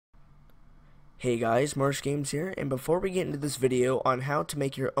Hey guys, marshgames here, and before we get into this video on how to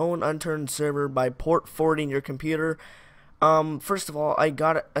make your own Unturned server by port forwarding your computer, first of all, I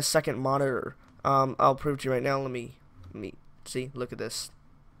got a second monitor. I'll prove to you right now. Let me see. Look at this.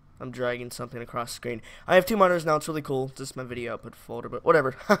 I'm dragging something across the screen. I have two monitors now. It's really cool. This is my video output folder, but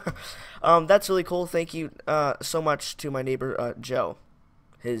whatever. That's really cool. Thank you so much to my neighbor Joe.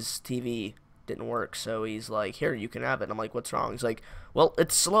 His TV didn't work, so he's like, here, you can have it. And I'm like, what's wrong? He's like, well,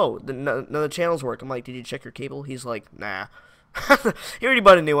 it's slow, none of the channels work. I'm like, did you check your cable? He's like, nah. He already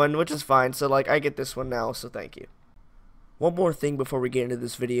bought a new one, which is fine, so like, I get this one now, so thank you. One more thing before we get into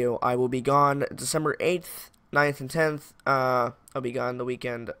this video. I will be gone December 8th, 9th, and 10th. I'll be gone the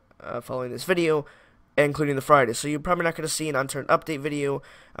weekend following this video, including the Friday, so you're probably not going to see an Unturned update video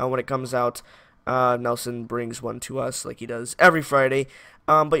when it comes out. Nelson brings one to us like he does every Friday,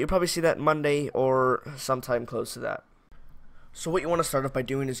 but you'll probably see that Monday or sometime close to that. So what you want to start off by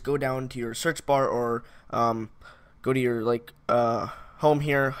doing is go down to your search bar or go to your home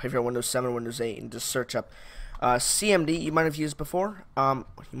here if you're Windows 7 or Windows 8 and just search up CMD. You might have used before, you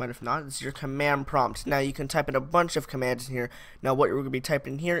might have not. It's your command prompt. Now you can type in a bunch of commands in here. Now what you're going to be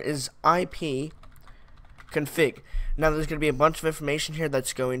typing here is IP config. Now there's going to be a bunch of information here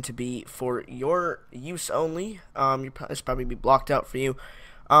that's going to be for your use only. It's probably be blocked out for you,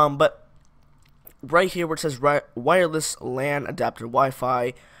 but right here where it says wireless LAN adapter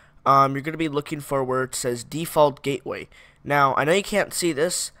Wi-Fi, you're going to be looking for where it says default gateway. Now I know you can't see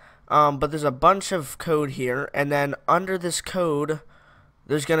this, but there's a bunch of code here, and then under this code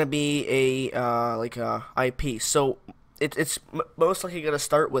there's going to be a IP. So it's most likely going to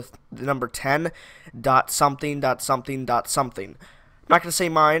start with the number 10 dot something dot something dot something. I'm not going to say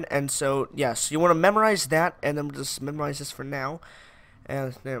mine, and so yes, you want to memorize that, and then we'll just memorize this for now.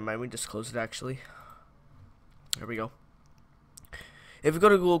 And never mind, we just closed it actually. There we go. If you go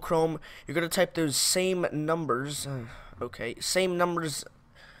to Google Chrome, you're going to type those same numbers, same numbers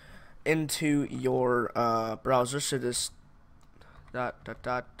into your browser. So this there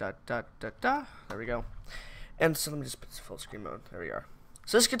we go. And so let me just put this full screen mode. There we are.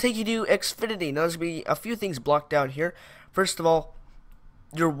 So this could take you to Xfinity. Now there's going to be a few things blocked down here. First of all,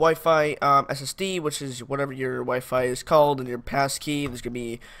 your Wi-Fi SSD, which is whatever your Wi-Fi is called, and your passkey. There's going to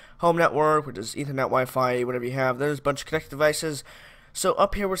be home network, which is Ethernet Wi-Fi, whatever you have. There's a bunch of connected devices. So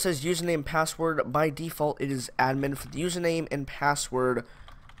up here where it says username and password, by default it is admin for the username and password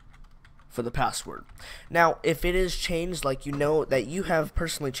for the password. Now, if it is changed, like you know that you have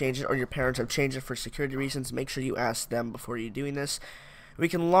personally changed it or your parents have changed it for security reasons, make sure you ask them before you're doing this. We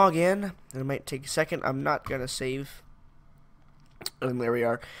can log in, and it might take a second. I'm not going to save. And there we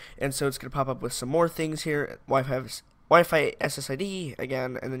are. And so it's going to pop up with some more things here. Wi-Fi SSID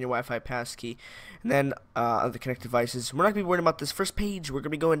again, and then your Wi-Fi passkey, and then other connected devices. We're not going to be worried about this first page. We're going to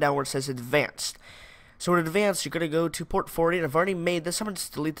be going down where it says advanced. So in advanced, you're going to go to port forwarding. I've already made this. I'm going to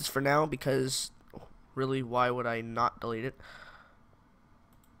just delete this for now because, really, why would I not delete it?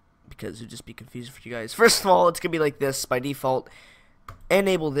 Because it would just be confusing for you guys. First of all, it's going to be like this by default.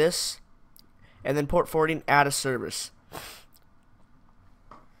 Enable this, and then port forwarding, add a service.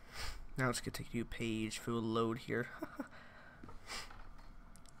 Now it's going to take you a page for a load here.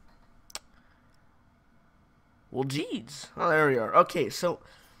 Well, geez. Oh, there we are. Okay, so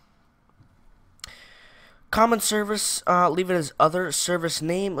common service, leave it as other service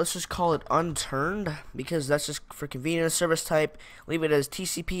name. Let's just call it Unturned because that's just for convenience. Service type, leave it as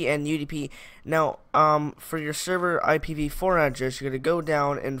TCP and UDP. Now, for your server IPv4 address, you're going to go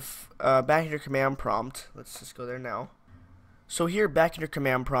down and back in your command prompt. Let's just go there now. So here, back in your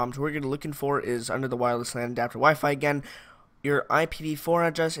command prompt, what you're going to be looking for is under the wireless LAN adapter Wi-Fi again, your IPv4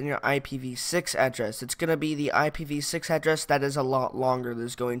 address and your IPv6 address. It's going to be the IPv6 address. That is a lot longer.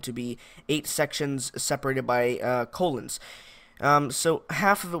 There's going to be 8 sections separated by colons. So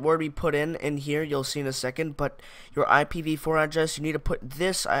half of it will be put in here, you'll see in a second, but your IPv4 address, you need to put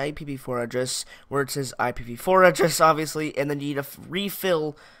this IPv4 address where it says IPv4 address, obviously, and then you need to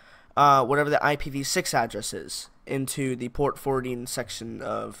refill whatever the IPv6 address is into the port forwarding section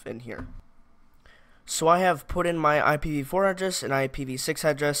of in here. So I have put in my IPv4 address and IPv6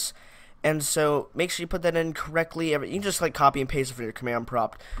 address, and so make sure you put that in correctly. You can just like copy and paste it for your command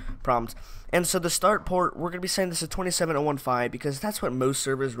prompt. And so the start port, we're going to be saying this is 27015 because that's what most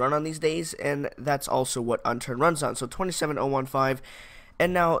servers run on these days, and that's also what Unturned runs on. So 27015.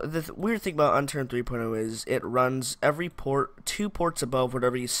 And now, the weird thing about Unturned 3.0 is it runs every port 2 ports above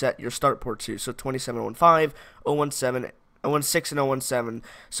whatever you set your start port to. So 27015, 017, 016, and 017.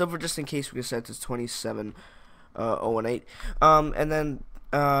 So for just in case, we can set it to 27018. And then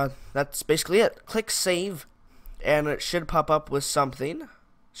that's basically it. Click Save, and it should pop up with something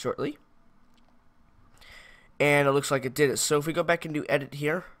shortly. and it looks like it did it. So if we go back and do edit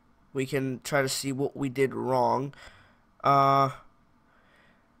here, we can try to see what we did wrong. You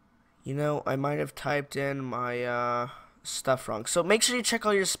know, I might have typed in my stuff wrong. So make sure you check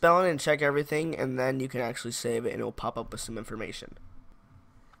all your spelling and check everything, and then you can actually save it and it will pop up with some information.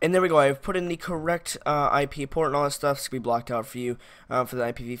 And there we go, I've put in the correct IP port and all that stuff. It's going to be blocked out for you for the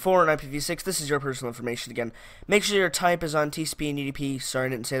IPv4 and IPv6. This is your personal information again. Make sure your type is on TCP and UDP. Sorry, I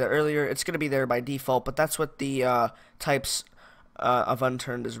didn't say that earlier. It's going to be there by default, but that's what the types of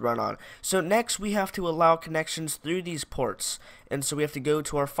Unturned is run on. So next we have to allow connections through these ports. And so we have to go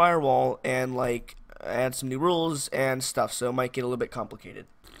to our firewall and like add some new rules and stuff. So it might get a little bit complicated.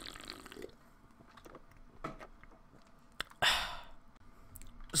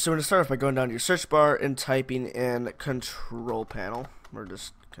 So we're going to start off by going down to your search bar and typing in control panel. Or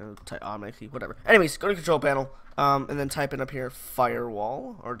just kind of type automatically, whatever. Anyways, go to control panel and then type in up here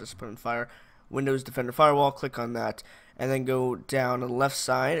firewall, or just put in fire. Windows Defender Firewall, click on that. And then go down on the left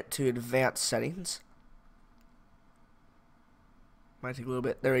side to advanced settings. Might take a little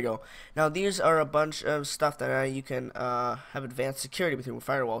bit. There we go. Now these are a bunch of stuff that you can have advanced security with your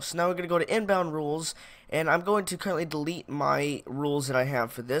firewall. So now we're going to go to inbound rules, and I'm going to currently delete my rules that I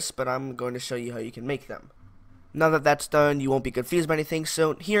have for this, but I'm going to show you how you can make them. Now that that's done, you won't be confused by anything.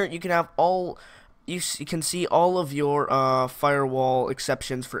 So here you can have all, you can see all of your firewall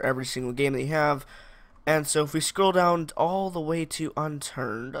exceptions for every single game that you have. And so if we scroll down all the way to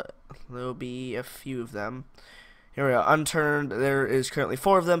Unturned, there'll be a few of them. Here we are, Unturned. There is currently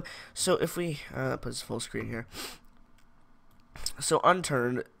 4 of them. So if we put this full screen here. So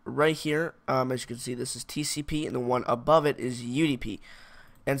Unturned, right here, as you can see, this is TCP, and the one above it is UDP.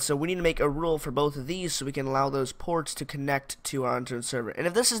 And so we need to make a rule for both of these so we can allow those ports to connect to our Unturned server. And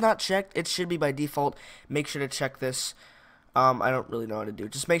if this is not checked, it should be by default. Make sure to check this. I don't really know how to do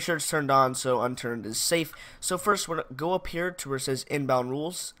it. Just make sure it's turned on so Unturned is safe. So first, we're going to go up here to where it says inbound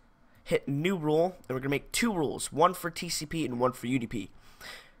rules. Hit new rule, and we're going to make 2 rules, one for TCP and one for UDP.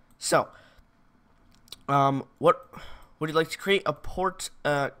 So, what would you like to create? A port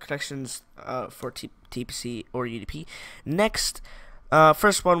connections for TCP or UDP. Next,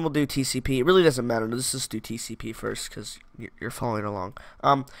 first one we'll do TCP. It really doesn't matter. Let's just do TCP first because you're following along.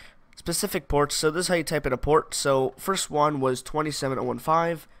 Specific ports. So this is how you type in a port. So first one was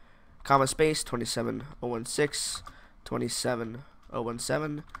 27015, comma space 27016,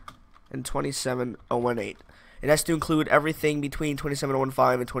 27017. And 27018. It has to include everything between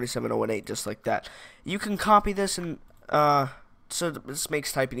 27015 and 27018, just like that. You can copy this, and so this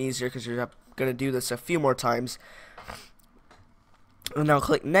makes typing easier because you're going to do this a few more times. And now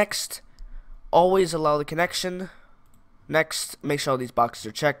click next. Always allow the connection. Next, make sure all these boxes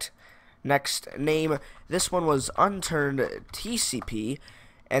are checked. Next, name. This one was Unturned TCP,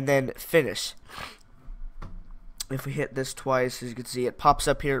 and then finish. If we hit this twice, as you can see, it pops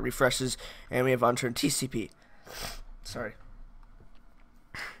up here, it refreshes, and we have Unturned TCP. Sorry.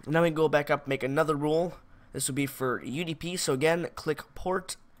 Now we can go back up, make another rule. This will be for UDP. So again, click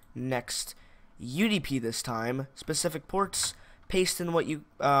port, next, UDP this time, specific ports, paste in what you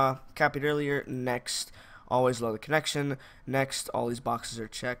copied earlier, next, always allow the connection, next, all these boxes are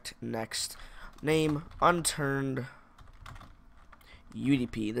checked, next, name, Unturned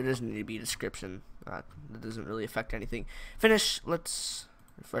UDP. There doesn't need to be a description. That doesn't really affect anything. Finish. Let's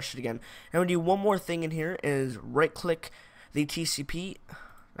refresh it again. And we'll do one more thing in here is right click the TCP.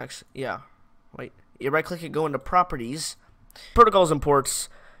 Actually, yeah. Wait. You right click it, go into properties, protocols and ports.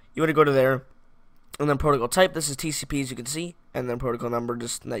 You want to go to there, and then protocol type. This is TCP, as you can see, and then protocol number.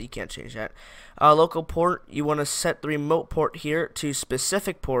 Just that you can't change that. Local port. You want to set the remote port here to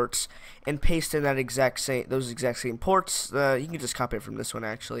specific ports and paste in that those exact same ports. You can just copy it from this one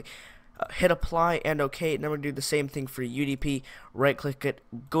actually. Hit apply and OK. Now we're going to do the same thing for UDP. Right click it,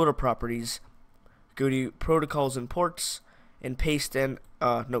 go to properties, go to protocols and ports, and paste in,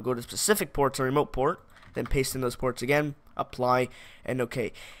 go to specific ports or remote port, then paste in those ports again, apply and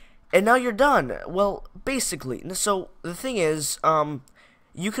OK. And now you're done. Well, basically, so the thing is,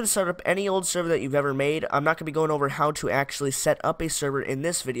 you can start up any old server that you've ever made. I'm not going to be going over how to actually set up a server in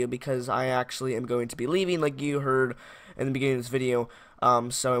this video because I actually am going to be leaving, like you heard in the beginning of this video.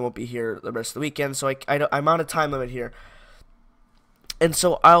 So I won't be here the rest of the weekend, so I'm on a time limit here. And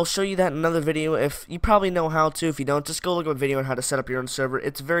so I'll show you that in another video. If you probably know how to. If you don't, just go look at a video on how to set up your own server.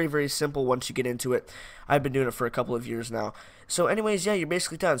 It's very, very simple once you get into it. I've been doing it for a couple of years now. So anyways, yeah, you're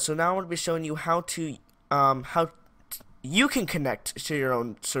basically done. So now I'm going to be showing you how you can connect to your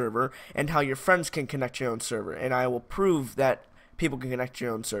own server and how your friends can connect to your own server. And I will prove that people can connect to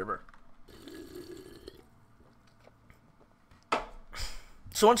your own server.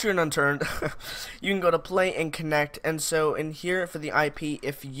 So once you're in Unturned, you can go to play and connect, and so in here for the IP,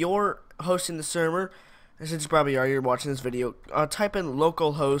 if you're hosting the server, since you probably are, you're watching this video, type in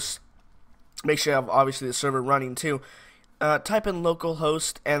localhost. Make sure you have obviously the server running too. Type in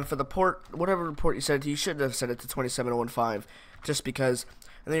localhost, and for the port, whatever port you set it to, you should have set it to 27015, just because.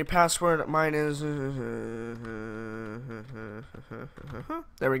 And then your password, mine is,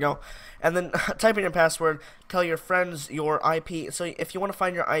 there we go. And then type in your password, tell your friends your IP. So if you want to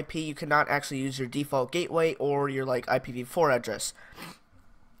find your IP, you cannot actually use your default gateway or your like IPv4 address.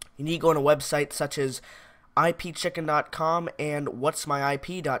 You need to go on a website such as ipchicken.com and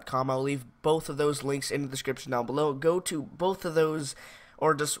whatsmyip.com. I'll leave both of those links in the description down below. Go to both of those,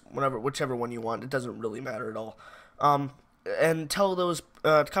 or just whichever one you want. It doesn't really matter at all. And tell those,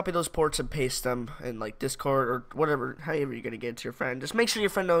 copy those ports and paste them in like Discord or whatever, however you're gonna get it to your friend. Just make sure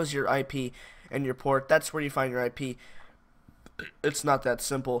your friend knows your IP and your port. That's where you find your IP. It's not that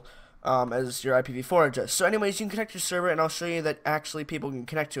simple as your IPv4 address. So anyways, you can connect your server, and I'll show you that actually people can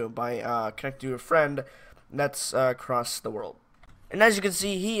connect to it by connecting to a friend that's across the world. And as you can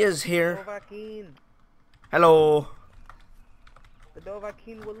see, he is here. Dovahkiin. Hello. The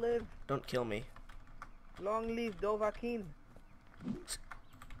Dovahkiin will live. Don't kill me. Long live Dovahkiin.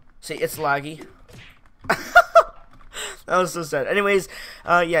 See, it's laggy. That was so sad. Anyways,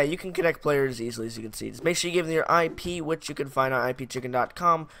 yeah, you can connect players easily, as you can see. Just make sure you give them your IP, which you can find on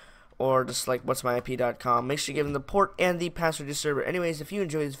ipchicken.com, or just like whatsmyip.com. Make sure you give them the port and the password to your server. Anyways, if you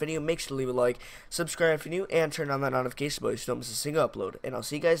enjoyed this video, make sure to leave a like, subscribe if you're new, and turn on that notification bell so you don't miss a single upload. And I'll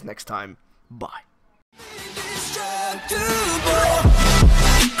see you guys next time. Bye.